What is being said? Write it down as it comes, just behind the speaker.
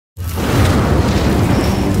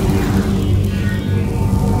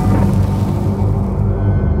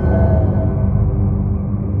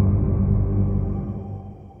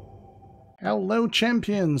Hello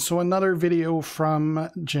champions, so another video from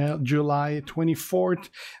July 24th.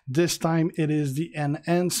 This time it is the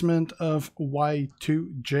enhancement of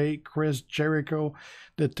Y2J, Chris Jericho,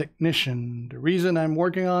 the technician. The reason I'm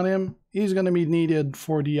working on him, he's going to be needed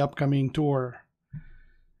for the upcoming tour.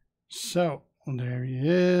 So there he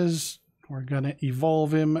is. We're going to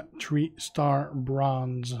evolve him 3-star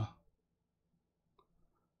bronze.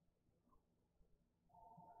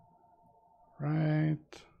 Right.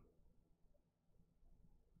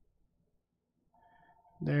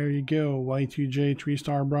 There you go, Y2J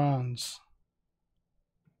 3-star bronze.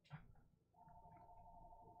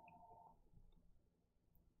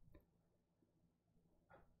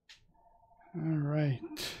 All right.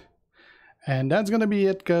 And that's going to be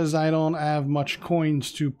it because I don't have much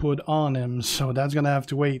coins to put on him, so that's going to have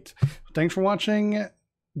to wait. Thanks for watching.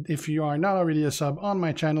 If you are not already a sub on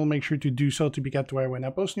my channel, make sure to do so to be kept aware when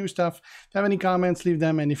I post new stuff. If you have any comments, leave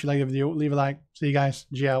them. And if you like the video, leave a like. See you guys.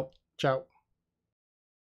 G out. Ciao.